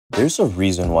There's a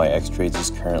reason why Xtrades is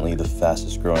currently the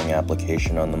fastest growing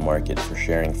application on the market for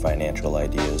sharing financial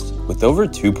ideas. With over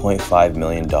 $2.5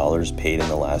 million paid in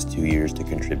the last 2 years to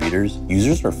contributors,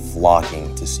 users are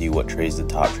flocking to see what trades the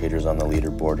top traders on the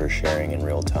leaderboard are sharing in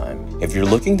real time. If you're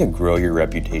looking to grow your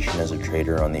reputation as a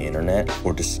trader on the internet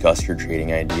or discuss your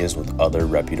trading ideas with other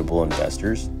reputable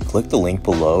investors, click the link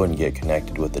below and get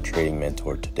connected with a trading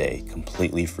mentor today,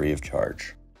 completely free of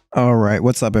charge. All right,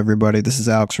 what's up everybody? This is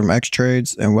Alex from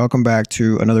Xtrades and welcome back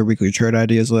to another weekly trade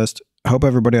ideas list. I hope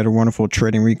everybody had a wonderful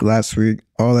trading week last week,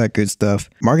 all that good stuff.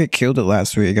 Market killed it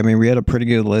last week. I mean, we had a pretty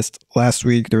good list last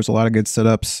week. There was a lot of good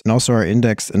setups and also our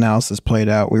index analysis played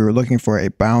out. We were looking for a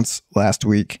bounce last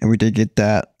week and we did get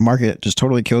that. Market just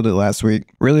totally killed it last week.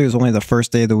 Really, it was only the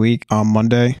first day of the week on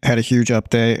Monday. Had a huge up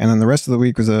day and then the rest of the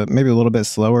week was maybe a little bit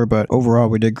slower, but overall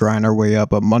we did grind our way up.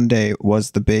 But Monday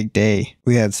was the big day.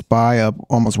 We had SPY up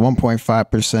almost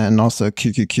 1.5% and also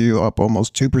QQQ up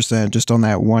almost 2% just on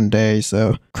that one day.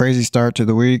 So crazy start to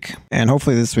the week, and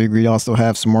hopefully this week we also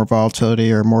have some more volatility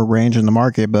or more range in the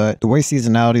market. But the way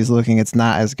seasonality is looking, it's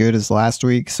not as good as last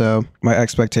week, so my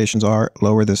expectations are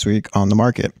lower this week on the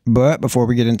market. But before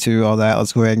we get into all that,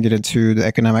 let's go ahead and get into the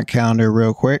economic calendar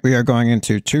real quick. We are going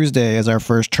into Tuesday as our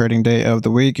first trading day of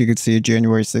the week. You can see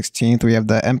January 16th we have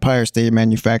the Empire State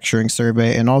Manufacturing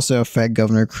Survey and also Fed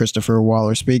Governor Christopher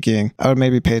Waller speaking. I would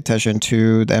maybe pay attention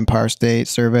to the Empire State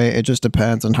Survey. It just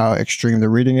depends on how extreme the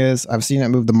reading is. I've seen it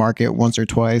move the market once or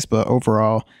twice, but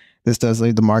overall this does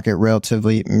leave the market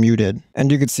relatively muted.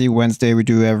 And you can see Wednesday we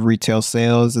do have retail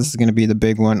sales. This is going to be the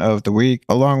big one of the week,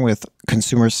 along with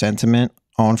consumer sentiment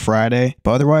on Friday.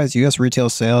 But otherwise, US retail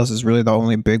sales is really the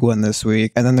only big one this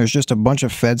week. And then there's just a bunch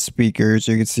of Fed speakers.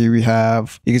 You can see we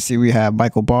have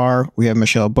Michael Barr, we have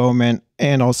Michelle Bowman,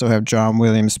 and also have John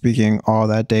Williams speaking all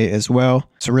that day as well.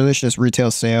 So really it's just retail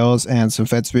sales and some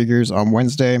Fed speakers on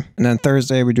Wednesday. And then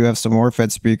Thursday, we do have some more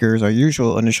Fed speakers, our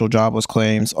usual initial jobless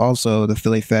claims, also the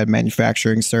Philly Fed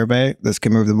Manufacturing Survey. This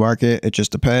can move the market, it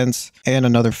just depends. And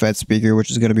another Fed speaker, which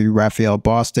is going to be Raphael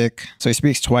Bostic. So he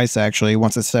speaks twice actually,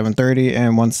 once at 7:30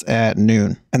 and once at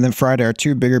noon. And then Friday, our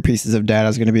two bigger pieces of data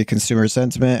is going to be consumer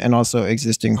sentiment and also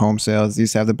existing home sales.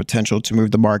 These have the potential to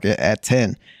move the market at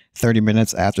 30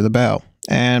 minutes after the bell,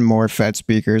 and more Fed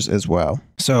speakers as well.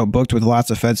 So booked with lots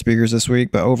of Fed speakers this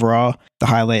week, but overall, the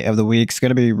highlight of the week is going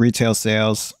to be retail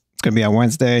sales. It's going to be on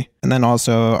Wednesday. And then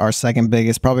also our second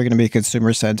biggest, probably going to be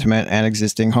consumer sentiment and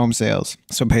existing home sales.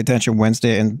 So pay attention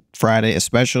Wednesday and Friday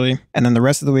especially. And then the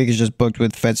rest of the week is just booked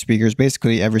with Fed speakers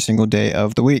basically every single day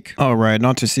of the week. All right,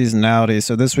 on to seasonality.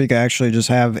 So this week I actually just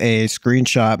have a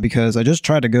screenshot because I just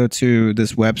tried to go to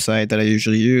this website that I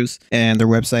usually use and their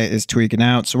website is tweaking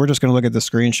out. So we're just going to look at the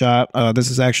screenshot.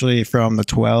 This is actually from the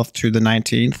 12th to the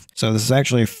 19th. So this is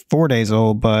actually 4 days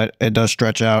old, but it does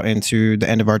stretch out into the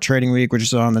end of our trading week, which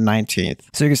is on the 19th.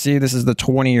 So you can see this is the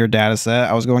 20-year data set.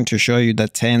 I was going to show you the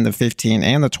 10, the 15,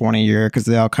 and the 20-year because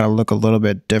they all kind of look a little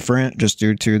bit different just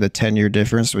due to the 10-year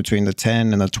difference between the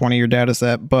 10 and the 20-year data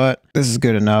set, but this is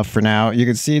good enough for now. You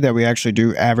can see that we actually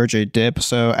do average a dip.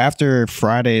 So after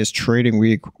Friday's trading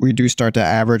week, we do start to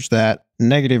average that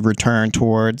negative return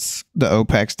towards the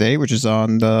OPEX date, which is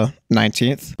on the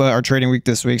 19th. But our trading week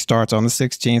this week starts on the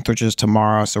 16th, which is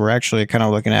tomorrow. So we're actually kind of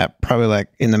looking at probably like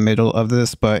in the middle of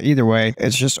this. But either way,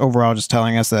 it's just overall just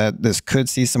telling us that this could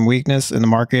see some weakness in the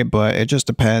market, but it just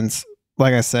depends.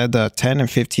 Like I said, the 10 and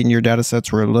 15-year data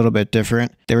sets were a little bit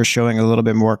different. They were showing a little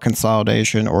bit more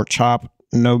consolidation or chop.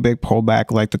 No big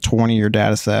pullback like the 20-year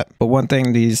data set. But one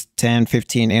thing these 10,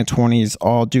 15, and 20s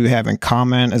all do have in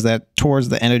common is that towards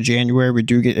the end of January, we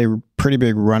do get a pretty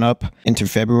big run up into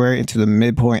February, into the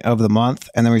midpoint of the month,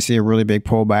 and then we see a really big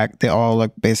pullback. They all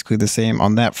look basically the same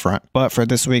on that front. But for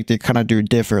this week, they kind of do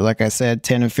differ. Like I said,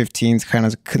 10 and 15 is kind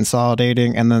of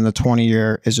consolidating, and then the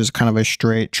 20-year is just kind of a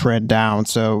straight trend down.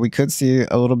 So we could see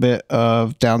a little bit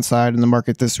of downside in the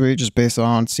market this week just based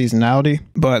on seasonality.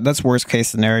 But that's worst case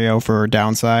scenario for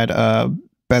downside.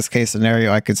 Best case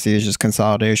scenario I could see is just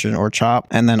consolidation or chop.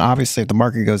 And then obviously if the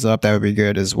market goes up, that would be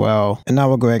good as well. And now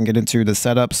we'll go ahead and get into the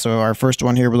setup. So our first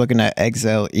one here, we're looking at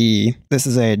XLE. This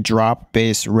is a drop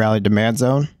base rally demand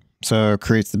zone. So it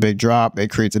creates the big drop, it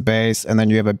creates a base, and then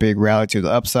you have a big rally to the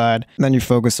upside. And then you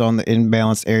focus on the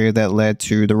imbalance area that led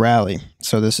to the rally.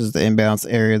 So this is the imbalance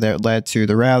area that led to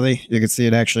the rally. You can see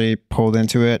it actually pulled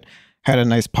into it, had a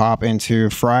nice pop into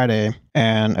Friday.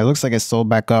 and it looks like it sold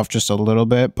back off just a little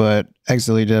bit, but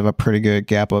XLE did have a pretty good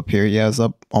gap up here. Yeah, it's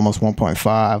up almost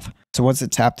 1.5. So once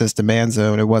it tapped this demand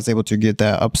zone, it was able to get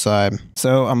that upside.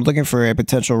 So I'm looking for a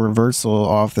potential reversal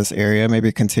off this area, maybe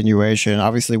a continuation.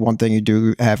 Obviously, one thing you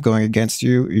do have going against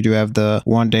you, you do have the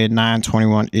 1-day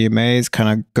 921 EMAs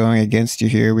kind of going against you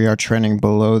here. We are trending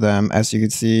below them. As you can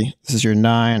see, this is your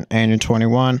 9 and your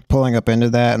 21, pulling up into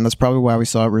that. And that's probably why we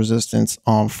saw resistance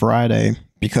on Friday,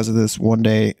 because of this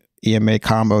 1-day EMA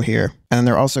combo here. And then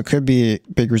there also could be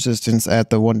big resistance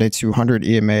at the 1-day 200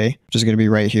 EMA, which is going to be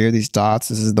right here, these dots.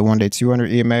 This is the 1-day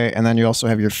 200 EMA. And then you also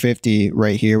have your 50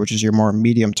 right here, which is your more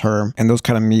medium term. And those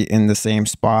kind of meet in the same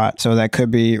spot. So that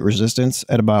could be resistance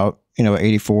at about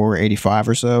 84 or 85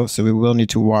 or so. So we will need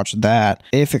to watch that.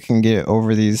 If it can get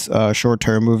over these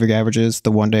short-term moving averages,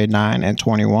 the 1-day 9 and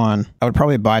 21, I would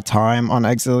probably buy time on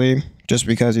XLE, just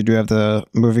because you do have the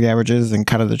moving averages and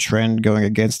kind of the trend going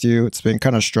against you. It's been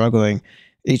kind of struggling.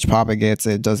 Each pop it gets,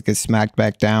 it does get smacked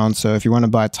back down. So if you want to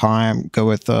buy time, go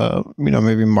with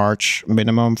maybe March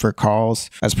minimum for calls.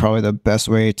 That's probably the best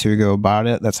way to go about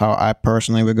it. That's how I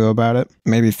personally would go about it.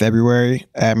 Maybe February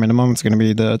at minimum. It's going to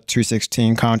be the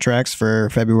 216 contracts for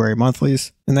February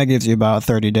monthlies. And that gives you about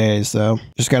 30 days. So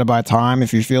just got to buy time.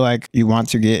 If you feel like you want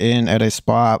to get in at a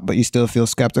spot, but you still feel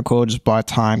skeptical, just buy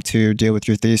time to deal with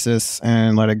your thesis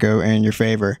and let it go in your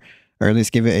favor, or at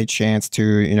least give it a chance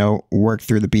to, work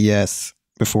through the BS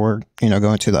before,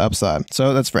 going to the upside.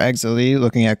 So that's for XLE.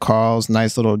 Looking at calls,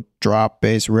 nice little drop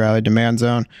base rally demand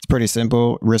zone. It's pretty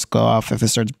simple. Risk off if it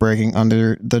starts breaking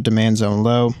under the demand zone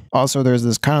low. Also, there's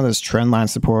this trend line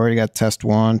support. You got test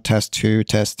 1, test 2,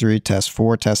 test 3, test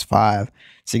 4, test 5.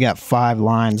 So you got 5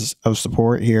 lines of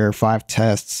support here, 5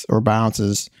 tests or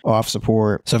bounces off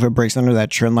support. So if it breaks under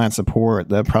that trend line support,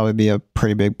 that'd probably be a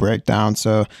pretty big breakdown.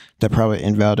 So that'd probably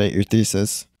invalidate your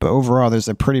thesis. But overall, there's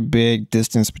a pretty big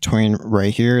distance between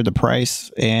right here, the price,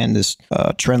 and this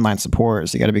trend line support.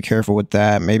 So you got to be careful with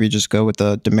that. Maybe just go with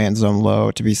the demand zone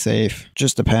low to be safe.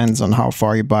 Just depends on how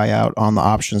far you buy out on the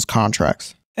options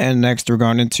contracts. And next, we're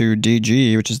going into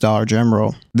DG, which is Dollar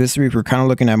General. This week, we're kind of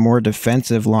looking at more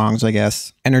defensive longs, I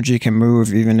guess. Energy can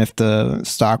move even if the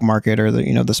stock market or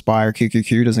the SPY or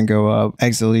QQQ doesn't go up.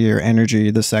 XLE or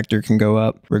energy, the sector can go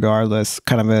up regardless,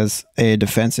 kind of as a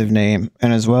defensive name.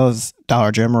 And as well as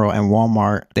Dollar General and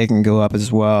Walmart, they can go up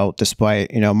as well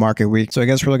despite, market week. So I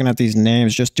guess we're looking at these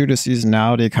names just due to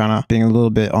seasonality kind of being a little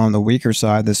bit on the weaker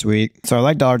side this week. So I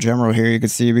like Dollar General here. You can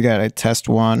see we got a test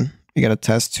 1. You got a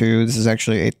test 2. This is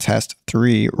actually a test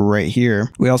 3 right here.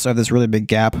 We also have this really big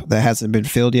gap that hasn't been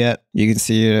filled yet. You can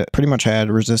see it pretty much had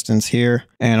resistance here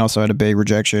and also had a big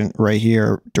rejection right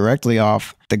here directly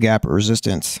off the gap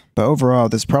resistance. But overall,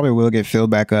 this probably will get filled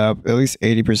back up. At least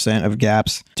 80% of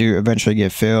gaps do eventually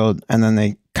get filled, and then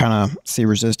they kind of see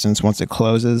resistance once it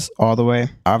closes all the way.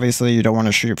 Obviously, you don't want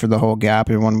to shoot for the whole gap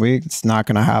in 1 week. It's not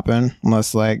going to happen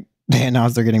unless they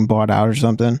announce they're getting bought out or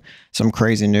something. Some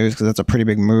crazy news, because that's a pretty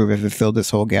big move if it filled this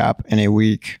whole gap in a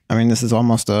week. I mean, this is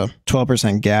almost a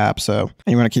 12% gap, so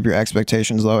you want to keep your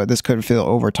expectations low. This could fill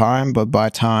over time, but buy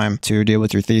time to deal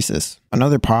with your thesis.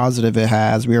 Another positive it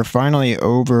has, we are finally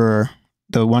over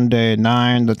the 1-day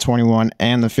 9, the 21,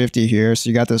 and the 50 here. So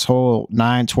you got this whole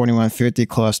 9, 21, 50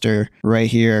 cluster right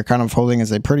here, kind of holding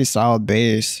as a pretty solid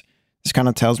base. This kind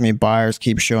of tells me buyers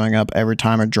keep showing up every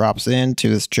time it drops into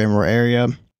this general area.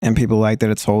 And people like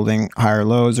that it's holding higher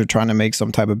lows or trying to make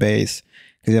some type of base.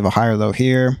 Because you have a higher low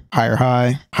here, higher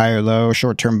high, higher low,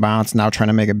 short-term bounce, now trying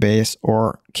to make a base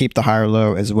or keep the higher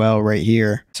low as well right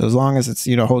here. So as long as it's,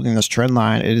 holding this trend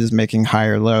line, it is making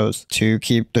higher lows. To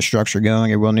keep the structure going,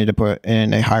 it will need to put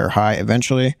in a higher high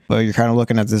eventually. But you're kind of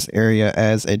looking at this area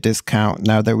as a discount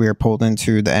now that we are pulled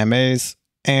into the MAs.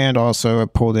 And also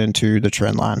it pulled into the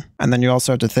trend line. And then you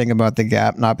also have to think about the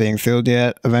gap not being filled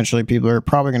yet. Eventually people are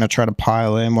probably going to try to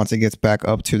pile in once it gets back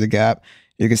up to the gap.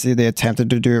 You can see they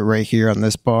attempted to do it right here on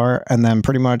this bar, and then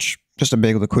pretty much just a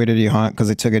big liquidity hunt because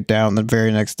they took it down the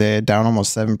very next day, down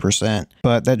almost 7%.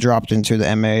 But that dropped into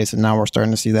the MAs, and now we're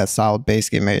starting to see that solid base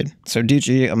get made. So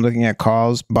DG, I'm looking at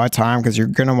calls. Buy time because you're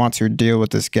going to want to deal with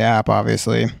this gap,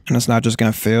 obviously. And it's not just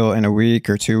going to fill in a week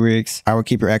or 2 weeks. I would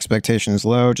keep your expectations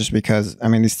low just because,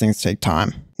 these things take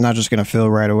time. Not just going to fill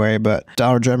right away. But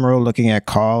Dollar General, looking at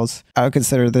calls, I would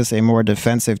consider this a more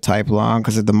defensive type long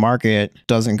because if the market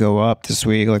doesn't go up this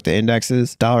week like the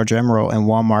indexes, Dollar General and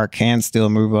Walmart can still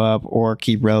move up or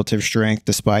keep relative strength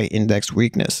despite index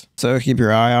weakness. So keep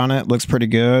your eye on it. Looks pretty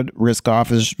good. Risk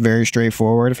off is very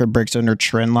straightforward. If it breaks under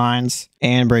trend lines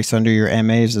and breaks under your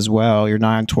MAs as well, your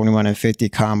 9, 21, and 50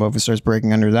 combo, if it starts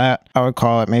breaking under that, I would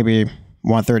call it maybe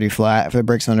 130 flat. If it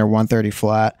breaks under 130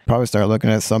 flat, probably start looking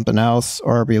at something else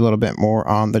or be a little bit more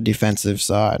on the defensive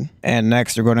side. And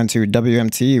next we're going into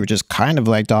WMT, which is kind of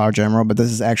like Dollar General, but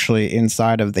this is actually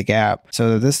inside of the gap.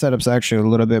 So this setup's actually a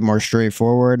little bit more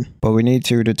straightforward, but we need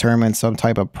to determine some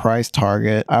type of price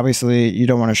target. Obviously, you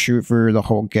don't want to shoot for the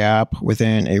whole gap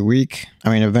within a week. I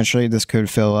mean, eventually this could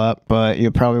fill up, but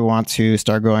you probably want to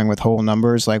start going with whole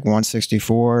numbers like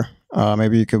 164.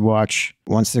 Maybe you could watch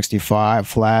 165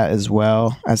 flat as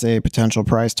well as a potential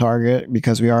price target,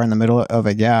 because we are in the middle of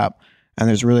a gap and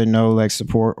there's really no like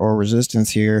support or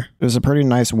resistance here. There's a pretty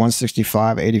nice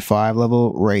 165.85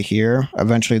 level right here.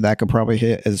 Eventually that could probably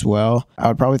hit as well. I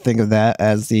would probably think of that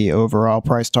as the overall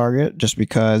price target, just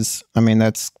because, I mean,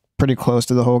 that's pretty close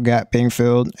to the whole gap being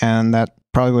filled, and that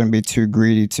probably wouldn't be too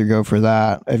greedy to go for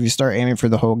that. If you start aiming for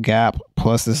the whole gap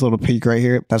plus this little peak right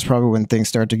here, that's probably when things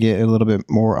start to get a little bit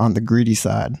more on the greedy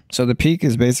side. So the peak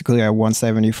is basically at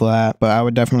 170 flat, but I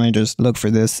would definitely just look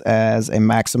for this as a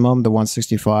maximum, the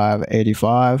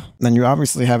 165.85. Then you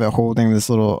obviously have it holding this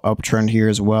little uptrend here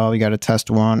as well. You got to test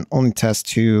 1, only test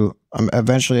 2.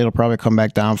 Eventually it'll probably come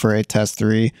back down for a test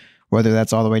 3. Whether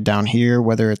that's all the way down here,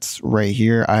 whether it's right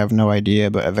here, I have no idea,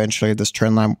 but eventually this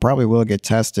trend line probably will get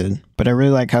tested. But I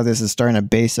really like how this is starting to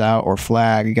base out or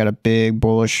flag. You got a big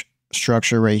bullish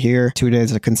structure right here, 2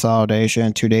 days of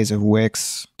consolidation, 2 days of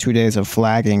wicks, 2 days of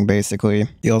flagging basically.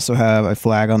 You also have a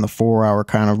flag on the 4-hour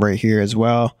kind of right here as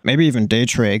well. Maybe even day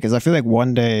trade, because I feel like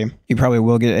one day you probably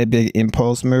will get a big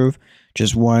impulse move,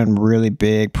 just one really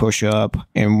big push up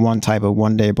in one type of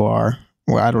 1 day bar.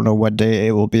 Well, I don't know what day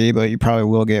it will be, but you probably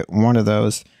will get one of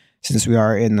those since we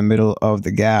are in the middle of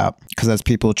the gap, because that's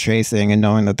people chasing and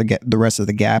knowing that the rest of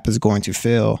the gap is going to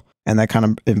fill. And that kind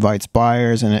of invites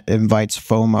buyers and it invites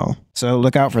FOMO. So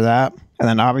look out for that. And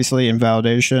then obviously in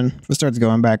validation, if it starts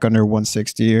going back under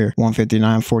 160 or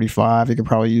 159.45, you could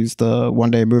probably use the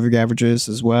 1 day moving averages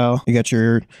as well. You got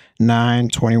your 9,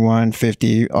 21,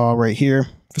 50 all right here.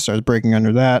 If it starts breaking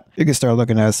under that, you can start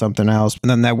looking at something else. And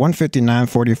then that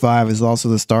 159.45 is also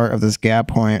the start of this gap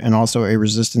point and also a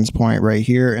resistance point right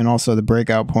here, and also the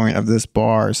breakout point of this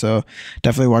bar. So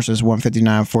definitely watch this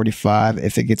 159.45.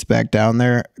 If it gets back down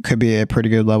there, it could be a pretty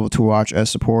good level to watch as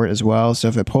support as well. So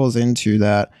if it pulls into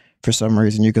that for some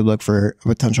reason, you could look for a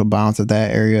potential bounce at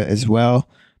that area as well.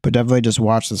 But definitely just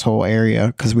watch this whole area,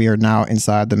 because we are now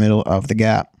inside the middle of the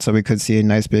gap. So we could see a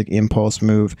nice big impulse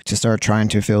move to start trying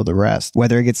to fill the rest.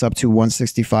 Whether it gets up to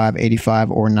 165.85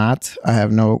 or not, I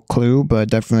have no clue, but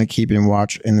definitely keeping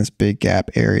watch in this big gap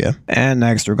area. And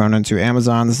next we're going into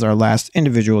Amazon. This is our last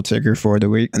individual ticker for the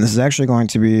week. And this is actually going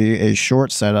to be a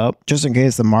short setup, just in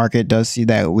case the market does see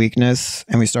that weakness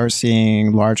and we start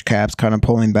seeing large caps kind of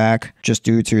pulling back just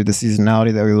due to the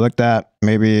seasonality that we looked at.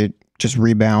 Maybe just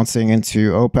rebouncing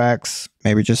into OPEX,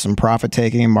 maybe just some profit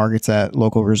taking, markets at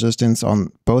local resistance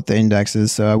on both the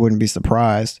indexes. So I wouldn't be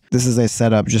surprised. This is a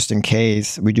setup just in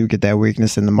case we do get that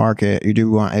weakness in the market. You do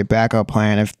want a backup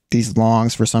plan if these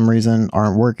longs for some reason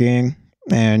aren't working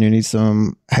and you need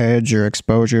some hedge or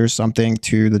exposure, something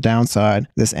to the downside.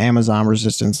 This Amazon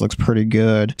resistance looks pretty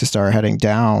good to start heading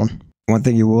down. One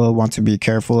thing you will want to be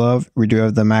careful of, we do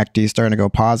have the MACD starting to go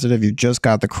positive. You just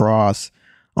got the cross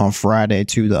on Friday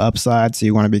to the upside, so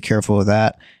you want to be careful of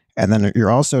that. And then you're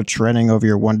also trending over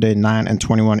your 1 day 9 and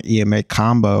 21 EMA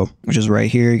combo, which is right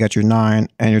here. You got your 9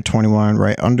 and your 21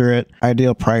 right under it.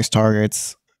 Ideal price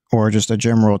targets, or just a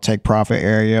general take profit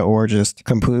area, or just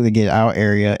completely get out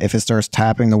area. If it starts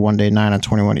tapping the 1 day 9 and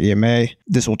 21 EMA,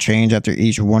 this will change after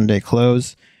each 1 day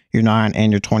close, your 9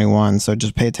 and your 21. So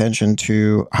just pay attention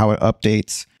to how it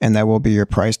updates, and that will be your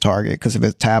price target. Because if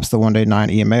it taps the 1 day 9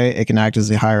 EMA, it can act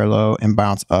as a higher low and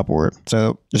bounce upward.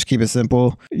 So just keep it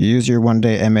simple. Use your 1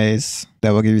 day MAs.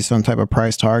 That will give you some type of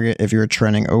price target if you're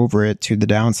trending over it to the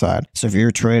downside. So if you're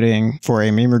trading for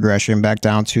a mean regression back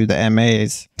down to the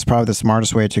MAs, it's probably the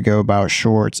smartest way to go about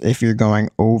shorts. If you're going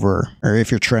over, or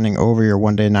if you're trending over your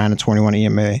 1 day 9 and 21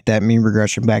 EMA, that mean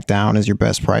regression back down is your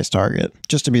best price target,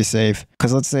 just to be safe.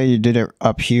 Because let's say you did it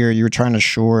up here, you were trying to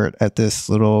short at this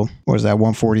little, what is that,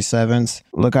 147s.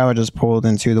 Look how it just pulled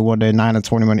into the 1 day 9 and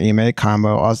 21 EMA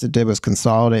combo. All it did was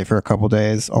consolidate for a couple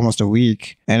days, almost a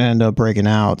week, and ended up breaking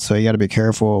out. So you got to be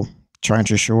careful trying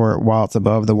to short while it's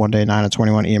above the 1 day 9 and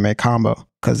 21 EMA combo,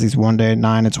 because these 1 day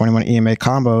 9 and 21 EMA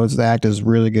combos, they act as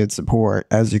really good support.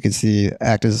 As you can see,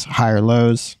 act as higher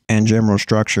lows and general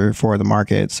structure for the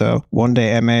market. So 1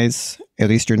 day MAs, at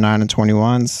least your 9 and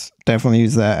 21s, definitely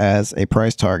use that as a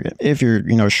price target if you're,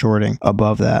 shorting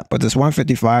above that. But this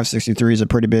 155.63 is a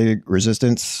pretty big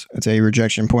resistance. It's a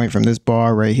rejection point from this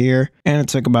bar right here. And it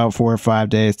took about 4 or 5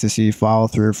 days to see follow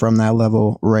through from that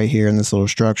level right here in this little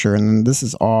structure. And then this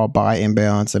is all buy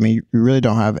imbalance. I mean, you really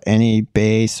don't have any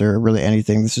base or really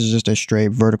anything. This is just a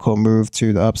straight vertical move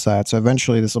to the upside. So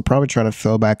eventually this will probably try to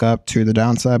fill back up to the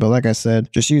downside. But like I said,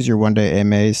 just use your 1-day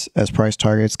MAs as price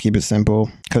targets. Keep it simple,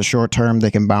 because short term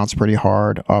they can bounce pretty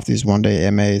hard off these 1-day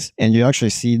MAs. And you actually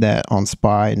see that on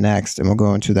SPY next, and we'll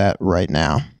go into that right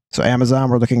now. So Amazon,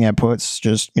 we're looking at puts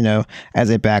just, as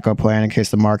a backup plan in case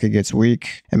the market gets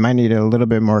weak. It might need a little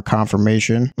bit more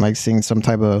confirmation, like seeing some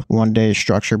type of 1-day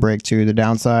structure break to the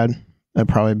downside. That'd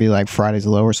probably be like Friday's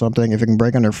low or something. If it can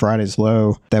break under Friday's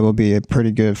low, that will be a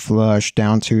pretty good flush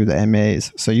down to the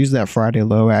MAs. So use that Friday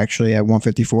low actually at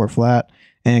 154 flat.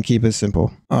 And keep it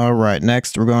simple. All right,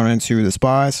 next we're going into the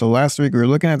SPY. So last week we were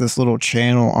looking at this little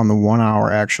channel on the 1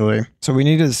 hour actually. So we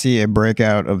needed to see a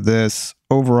breakout of this.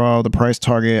 Overall, the price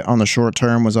target on the short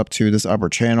term was up to this upper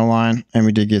channel line, and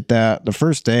we did get that the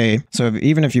first day. So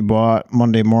even if you bought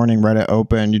Monday morning right at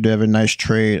open, you did have a nice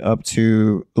trade up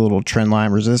to the little trend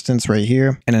line resistance right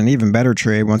here, and an even better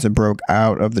trade once it broke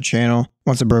out of the channel.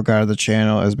 Once it broke out of the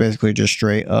channel, it was basically just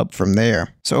straight up from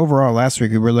there. So overall, last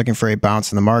week we were looking for a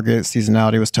bounce in the market.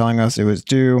 Seasonality was telling us it was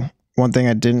due. One thing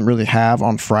I didn't really have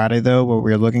on Friday, though, what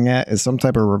we were looking at is some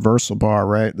type of reversal bar,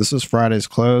 right? This was Friday's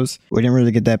close. We didn't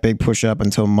really get that big push up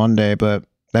until Monday, but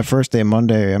that first day,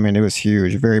 Monday, I mean, it was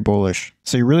huge, very bullish.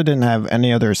 So you really didn't have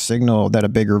any other signal that a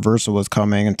big reversal was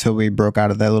coming until we broke out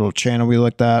of that little channel we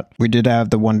looked at. We did have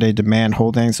the 1-day demand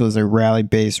holding, so it was a rally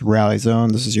base rally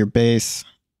zone. This is your base.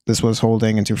 This was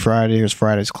holding into Friday. Here's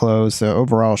Friday's close. So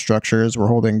overall structures were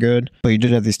holding good, but you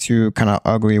did have these two kind of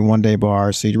ugly 1-day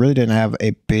bars. So you really didn't have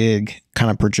a big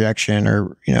kind of projection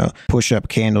or, push up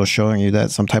candle showing you that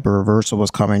some type of reversal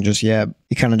was coming just yet.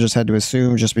 You kind of just had to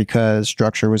assume just because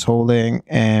structure was holding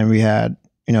and we had,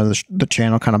 the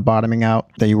channel kind of bottoming out,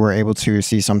 that you were able to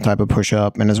see some type of push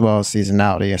up, and as well as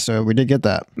seasonality. So we did get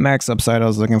that. Max upside I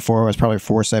was looking for was probably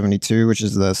 472, which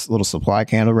is this little supply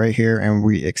candle right here, and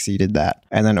we exceeded that.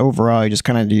 And then overall, you just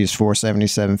kind of used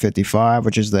 477.55,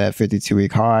 which is that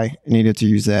 52-week high. You needed to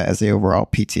use that as the overall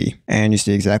PT. And you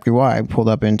see exactly why. I pulled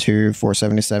up into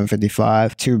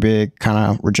 477.55, two big kind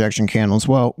of rejection candles.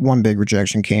 Well, one big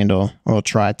rejection candle, or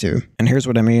try to. And here's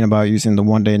what I mean about using the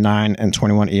 1-day 9 and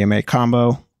 21 EMA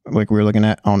combo, like we were looking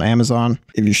at on Amazon.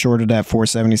 If you shorted at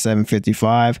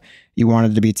 477.55, you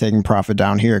wanted to be taking profit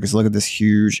down here, because look at this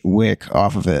huge wick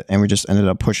off of it, and we just ended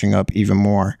up pushing up even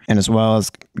more. And as well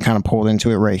as kind of pulled into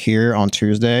it right here on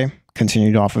Tuesday,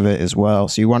 continued off of it as well.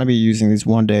 So you want to be using these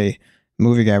 1-day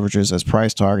moving averages as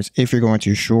price targets if you're going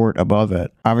to short above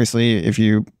it. Obviously, if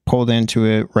you pulled into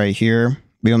it right here,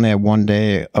 we only had 1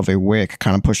 day of a wick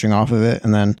kind of pushing off of it,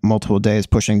 and then multiple days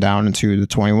pushing down into the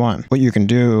 21. What you can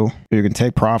do, you can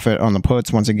take profit on the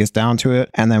puts once it gets down to it,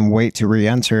 and then wait to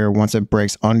re-enter once it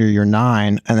breaks under your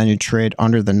 9, and then you trade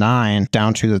under the 9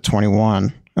 down to the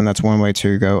 21. And that's one way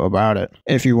to go about it,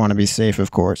 if you want to be safe,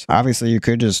 of course. Obviously, you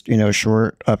could just,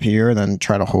 short up here and then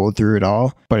try to hold through it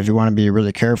all. But if you want to be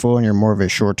really careful and you're more of a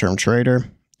short-term trader,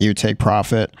 you take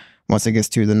profit once it gets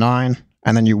to the 9,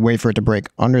 and then you wait for it to break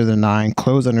under the 9,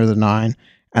 close under the 9,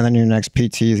 and then your next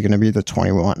PT is going to be the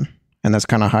 21. And that's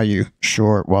kind of how you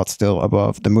short while it's still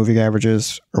above the moving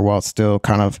averages, or while it's still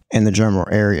kind of in the general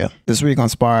area. This week on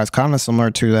SPY is kind of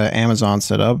similar to that Amazon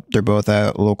setup. They're both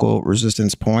at local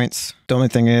resistance points. The only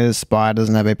thing is SPY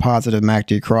doesn't have a positive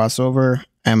MACD crossover.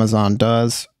 Amazon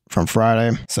does from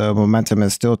Friday. So momentum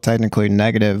is still technically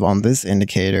negative on this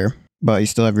indicator, but you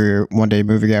still have your 1-day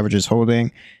moving averages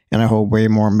holding, and I hold way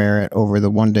more merit over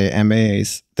the 1-day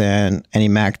MAs than any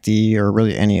MACD or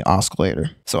really any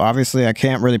oscillator. So obviously I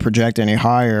can't really project any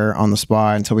higher on the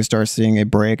SPY until we start seeing a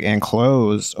break and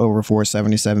close over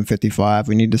 477.55.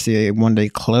 We need to see a 1-day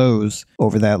close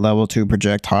over that level to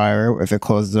project higher. If it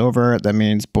closes over, that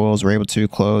means bulls were able to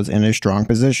close in a strong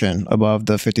position above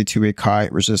the 52-week high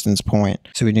resistance point.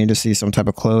 So we need to see some type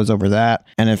of close over that.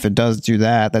 And if it does do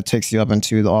that, that takes you up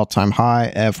into the all-time high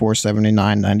at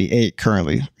 479.98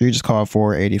 currently. You just call it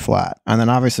 480 flat. And then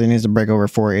obviously it needs to break over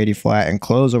 480 flat and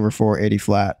close over 480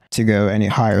 flat to go any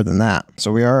higher than that.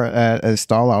 So we are at a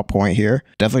stall out point here.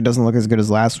 Definitely doesn't look as good as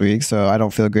last week, so I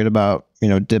don't feel good about,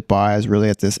 dip buys really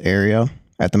at this area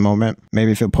at the moment.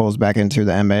 Maybe if it pulls back into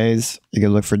the MAs, you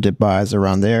can look for dip buys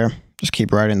around there. Just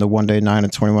keep riding the 1-day 9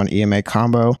 and 21 EMA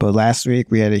combo. But last week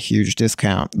we had a huge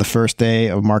discount. The first day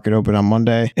of market open on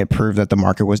Monday, it proved that the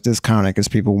market was discounted because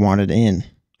people wanted in.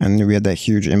 And we had that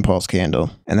huge impulse candle.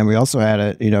 And then we also had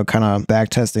it, kind of back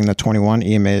testing the 21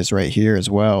 EMAs right here as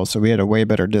well. So we had a way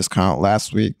better discount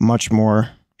last week, much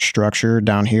more structure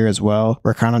down here as well.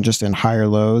 We're kind of just in higher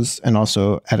lows and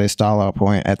also at a stall out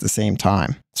point at the same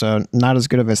time. So not as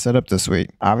good of a setup this week.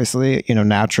 Obviously,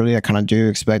 naturally, I kind of do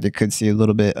expect it could see a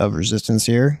little bit of resistance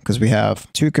here because we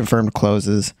have 2 confirmed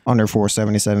closes under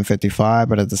 477.55,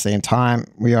 but at the same time,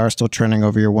 we are still trending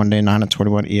over your 1-day 9 and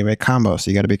 21 EMA combo, so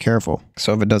you got to be careful.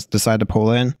 So if it does decide to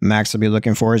pull in, max to be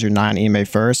looking for is your 9 EMA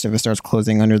first. If it starts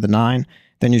closing under the 9,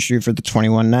 then you shoot for the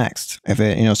 21 next. If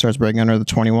it starts breaking under the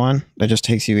 21, that just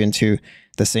takes you into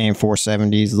the same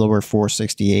 470s, lower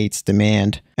 468s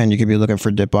demand, and you could be looking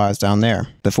for dip buys down there.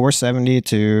 The 470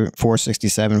 to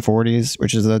 467.40s,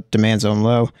 which is the demand zone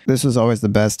low, this is always the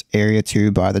best area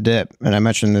to buy the dip. And I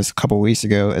mentioned this a couple weeks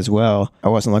ago as well. I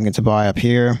wasn't looking to buy up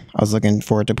here. I was looking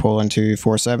for it to pull into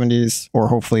 470s or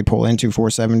hopefully pull into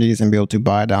 470s and be able to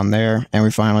buy down there. And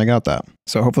we finally got that.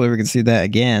 So hopefully we can see that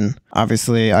again.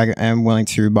 Obviously, I am willing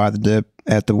to buy the dip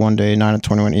at the 1-day 9 and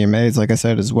 21 EMAs, like I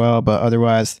said as well, but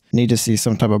otherwise need to see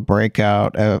some type of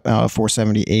breakout at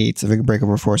 478s. If it can break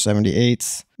over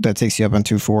 478s, that takes you up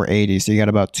into 480. So you got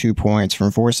about 2 points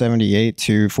from 478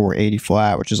 to 480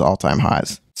 flat, which is all-time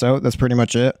highs. So that's pretty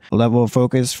much it. Level of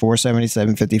focus,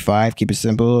 477.55. Keep it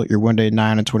simple. Your 1-day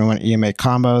 9 and 21 EMA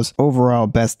combos. Overall,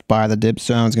 best buy the dip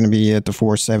zone is going to be at the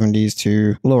 470s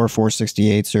to lower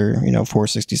 468s or,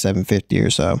 467.50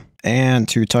 or so. And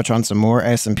to touch on some more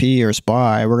S&P or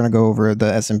SPY, we're going to go over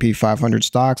the S&P 500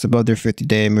 stocks above their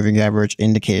 50-day moving average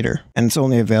indicator. And it's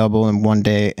only available in 1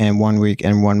 day and 1 week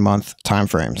and 1 month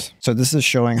timeframes. So this is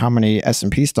showing how many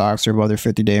S&P stocks are above their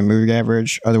 50-day moving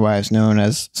average, otherwise known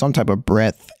as some type of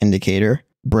breadth indicator.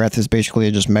 Breadth is basically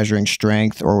just measuring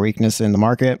strength or weakness in the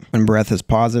market. When breadth is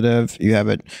positive, you have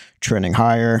it trending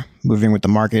higher, moving with the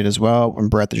market as well. When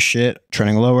breadth is shit,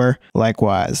 trending lower.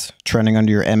 Likewise, trending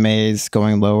under your MAs,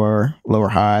 going lower, lower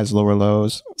highs, lower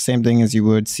lows. Same thing as you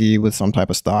would see with some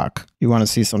type of stock. You want to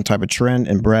see some type of trend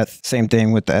in breadth. Same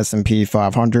thing with the S&P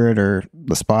 500 or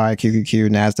the SPY, QQQ,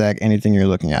 NASDAQ, anything you're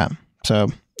looking at. So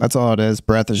that's all it is.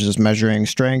 Breadth is just measuring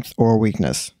strength or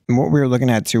weakness. And what we were looking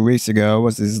at 2 weeks ago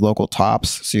was these local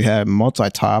tops. So you had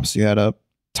multi-tops. You had a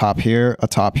top here, a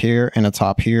top here, and a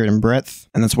top here in breadth.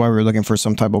 And that's why we were looking for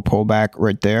some type of pullback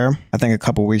right there. I think a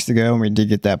couple weeks ago, we did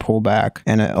get that pullback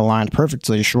and it aligned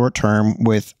perfectly short term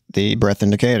with the breadth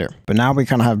indicator. But now we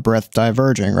kind of have breadth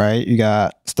diverging, right? You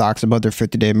got stocks above their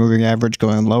 50-day moving average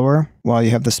going lower, while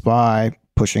you have the SPY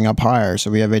pushing up higher. So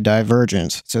we have a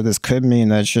divergence. So this could mean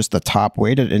that it's just the top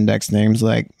weighted index names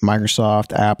like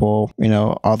Microsoft, Apple,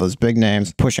 all those big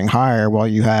names pushing higher, while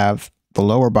you have the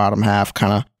lower bottom half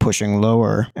kind of pushing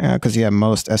lower because you have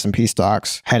most S&P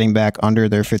stocks heading back under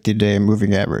their 50-day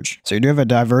moving average. So you do have a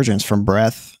divergence from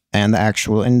breadth and the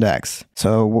actual index.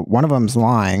 So one of them's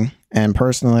lying. And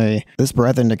personally, this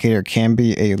breadth indicator can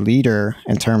be a leader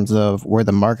in terms of where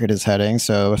the market is heading.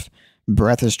 So if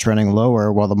breadth is trending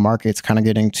lower while the market's kind of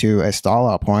getting to a stall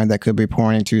out point, that could be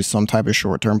pointing to some type of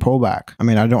short-term pullback. I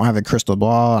mean, I don't have a crystal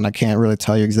ball and I can't really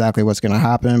tell you exactly what's going to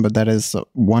happen, but that is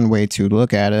one way to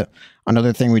look at it.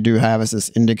 Another thing we do have is this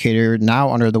indicator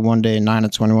now under the 1-day 9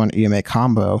 and 21 EMA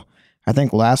combo. I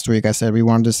think last week I said we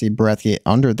wanted to see breadth get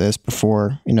under this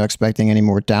before, expecting any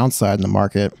more downside in the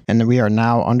market. And we are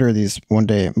now under these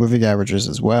 1-day moving averages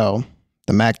as well.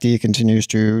 The MACD continues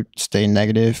to stay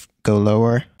negative, go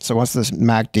lower. So once this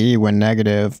MACD went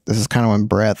negative, this is kind of when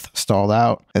breadth stalled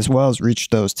out, as well as reached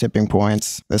those tipping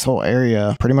points. This whole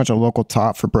area, pretty much a local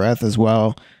top for breadth as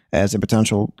well as a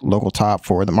potential local top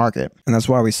for the market. And that's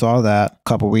why we saw that a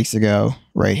couple weeks ago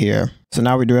right here. So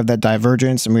now we do have that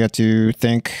divergence and we have to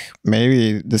think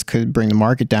maybe this could bring the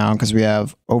market down because we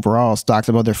have overall stocks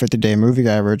above their 50-day moving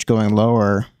average going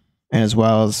lower, and as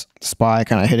well as SPY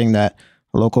kind of hitting that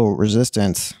local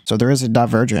resistance. So there is a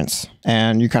divergence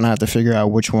and you kind of have to figure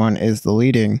out which one is the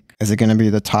leading. Is it going to be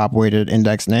the top weighted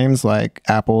index names like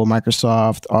Apple,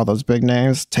 Microsoft, all those big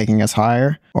names taking us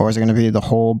higher? Or is it going to be the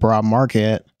whole broad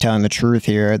market telling the truth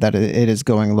here that it is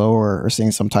going lower or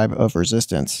seeing some type of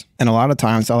resistance? And a lot of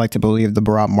times I like to believe the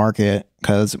broad market,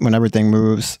 because when everything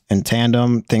moves in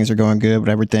tandem, things are going good. When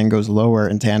everything goes lower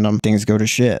in tandem, things go to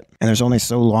shit. And there's only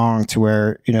so long to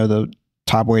where, the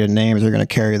top weighted names are going to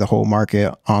carry the whole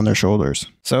market on their shoulders.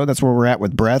 So that's where we're at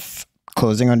with breadth.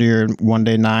 Closing under your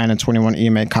 1-day 9 and 21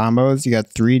 EMA combos. You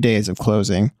got 3 days of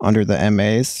closing under the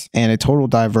MAs and a total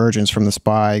divergence from the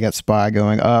SPY. You got SPY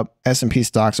going up, S&P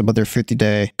stocks above their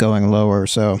 50-day going lower.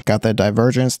 So got that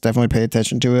divergence. Definitely pay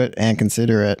attention to it and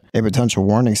consider it a potential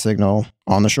warning signal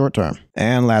on the short term.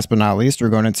 And last but not least, we're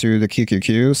going into the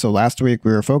QQQ. So last week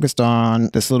we were focused on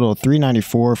this little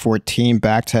 394.14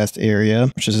 backtest area,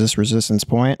 which is this resistance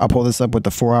point. I'll pull this up with the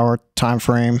 4-hour time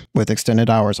frame with extended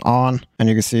hours on, and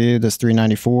you can see this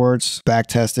 394's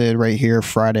backtested right here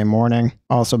Friday morning.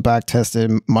 Also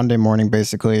backtested Monday morning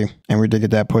basically, and we did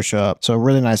get that push up. So a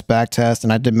really nice backtest,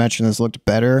 and I did mention this looked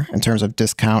better in terms of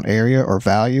discount area or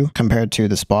value compared to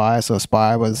the SPY. So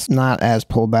SPY was not as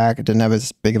pullback. It didn't have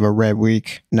as big of a red week.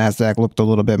 NASDAQ looked a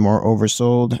little bit more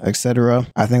oversold, etc.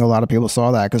 I think a lot of people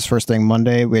saw that because first thing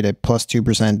Monday, we had a plus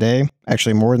 2% day.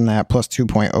 Actually more than that, plus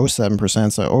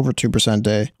 2.07%, so over 2%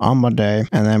 day on Monday.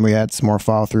 And then we had some more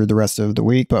follow through the rest of the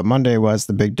week, but Monday was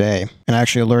the big day. And I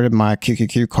actually alerted my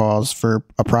QQQ calls for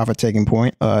a profit taking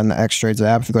point in the Xtrades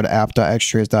app. If you go to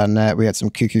app.xtrades.net, we had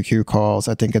some QQQ calls,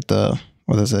 I think at the,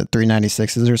 what is it,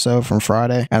 396s or so from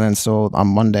Friday, and then sold on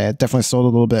Monday. I definitely sold a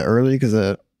little bit early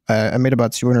because I made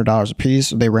about $200 a piece.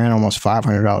 They ran almost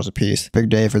 $500 a piece. Big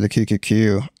day for the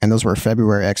QQQ, and those were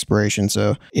February expiration.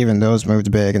 So even those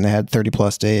moved big, and they had 30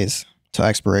 plus days to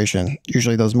expiration.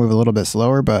 Usually those move a little bit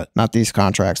slower, but not these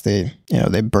contracts. They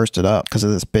bursted up because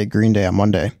of this big green day on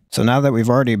Monday. So now that we've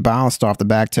already bounced off the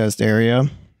backtest area,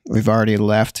 we've already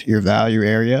left your value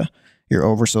area. Your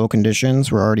oversold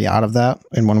conditions, we're already out of that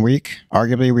in 1 week.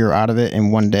 Arguably, we were out of it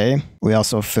in 1 day. We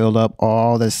also filled up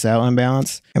all this sell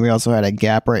imbalance, and we also had a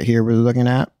gap right here we're looking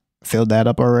at. Filled that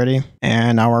up already,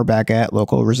 and now we're back at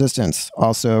local resistance,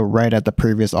 also right at the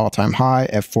previous all-time high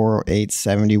at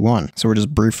 408.71. So we're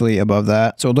just briefly above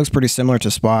that. So it looks pretty similar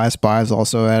to SPY. SPY is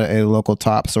also at a local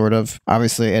top, sort of.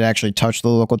 Obviously, it actually touched the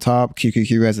local top.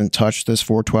 QQQ hasn't touched this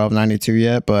 412.92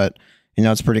 yet, but you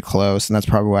know, it's pretty close, and that's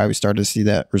probably why we started to see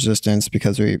that resistance,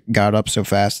 because we got up so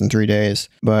fast in 3 days.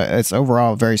 But it's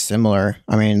overall very similar.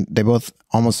 I mean, they both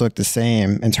almost look the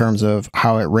same in terms of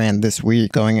how it ran this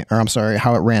week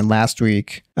how it ran last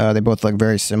week. They both look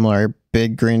very similar.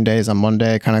 Big green days on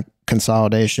Monday, kind of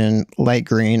consolidation, light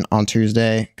green on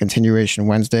Tuesday, continuation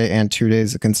Wednesday, and 2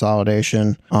 days of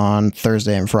consolidation on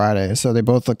Thursday and Friday. So they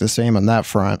both look the same on that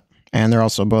front. And they're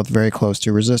also both very close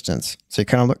to resistance. So you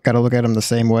kind of got to look at them the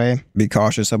same way. Be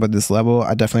cautious up at this level.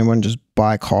 I definitely wouldn't just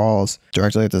buy calls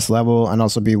directly at this level, and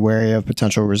also be wary of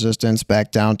potential resistance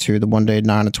back down to the 1-day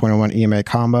 9 to 21 EMA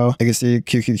combo. You can see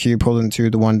QQQ pulled into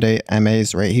the 1-day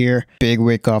MAs right here. Big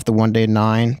wick off the 1-day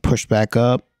 9, pushed back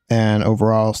up, and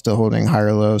overall still holding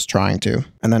higher lows, trying to.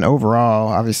 And then overall,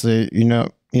 obviously, you know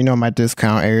my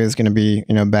discount area is going to be,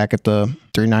 back at the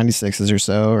 396s or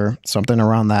so, or something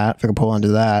around that. If I could pull into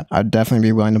that, I'd definitely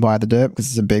be willing to buy the dip because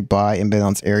it's a big buy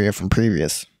imbalance area from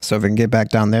previous. So if we can get back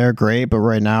down there, great. But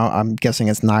right now, I'm guessing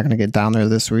it's not going to get down there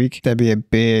this week. That'd be a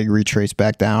big retrace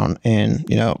back down in,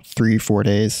 3-4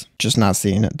 days. Just not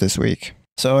seeing it this week.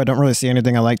 So I don't really see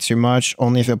anything I like too much,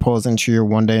 only if it pulls into your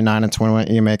 1-day 9 and 21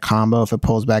 EMA combo. If it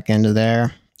pulls back into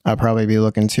there, I'll probably be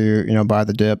looking to, buy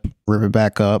the dip, rip it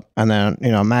back up. And then,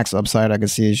 max upside I can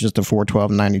see is just a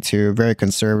 412.92. Very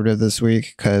conservative this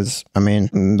week because,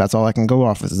 that's all I can go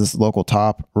off is this local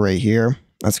top right here.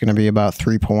 That's going to be about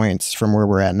 3 points from where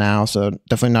we're at now. So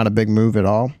definitely not a big move at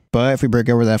all. But if we break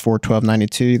over that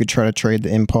 412.92, you could try to trade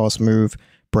the impulse move,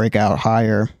 break out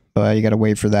higher. But you got to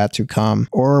wait for that to come,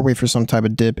 or wait for some type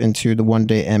of dip into the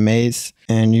 1-day MAs.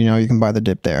 And, you can buy the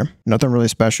dip there. Nothing really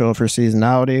special for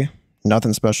seasonality.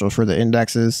 Nothing special for the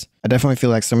indexes. I definitely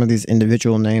feel like some of these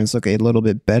individual names look a little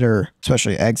bit better,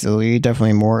 especially XLE,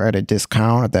 definitely more at a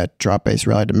discount at that drop-based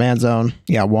rally demand zone.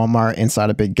 Yeah, Walmart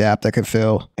inside a big gap that could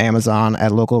fill. Amazon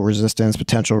at local resistance,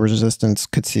 potential resistance,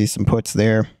 could see some puts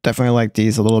there. Definitely like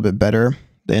these a little bit better,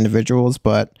 the individuals,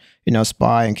 but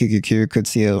SPY and QQQ could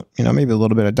see maybe a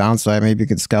little bit of downside. Maybe you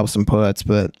could scalp some puts,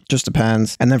 but just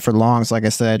depends. And then for longs, like I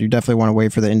said, you definitely want to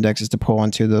wait for the indexes to pull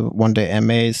into the 1-day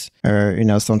MAs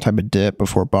or some type of dip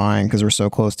before buying, because we're so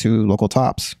close to local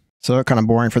tops. So kind of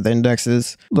boring for the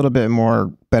indexes, a little bit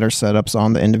more better setups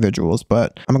on the individuals,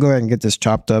 but I'm gonna go ahead and get this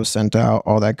chopped up, sent out,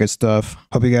 all that good stuff.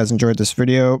 Hope you guys enjoyed this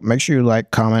video. Make sure you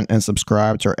like, comment, and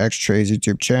subscribe to our Xtrades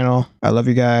YouTube channel. I love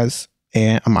you guys,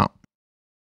 and I'm out.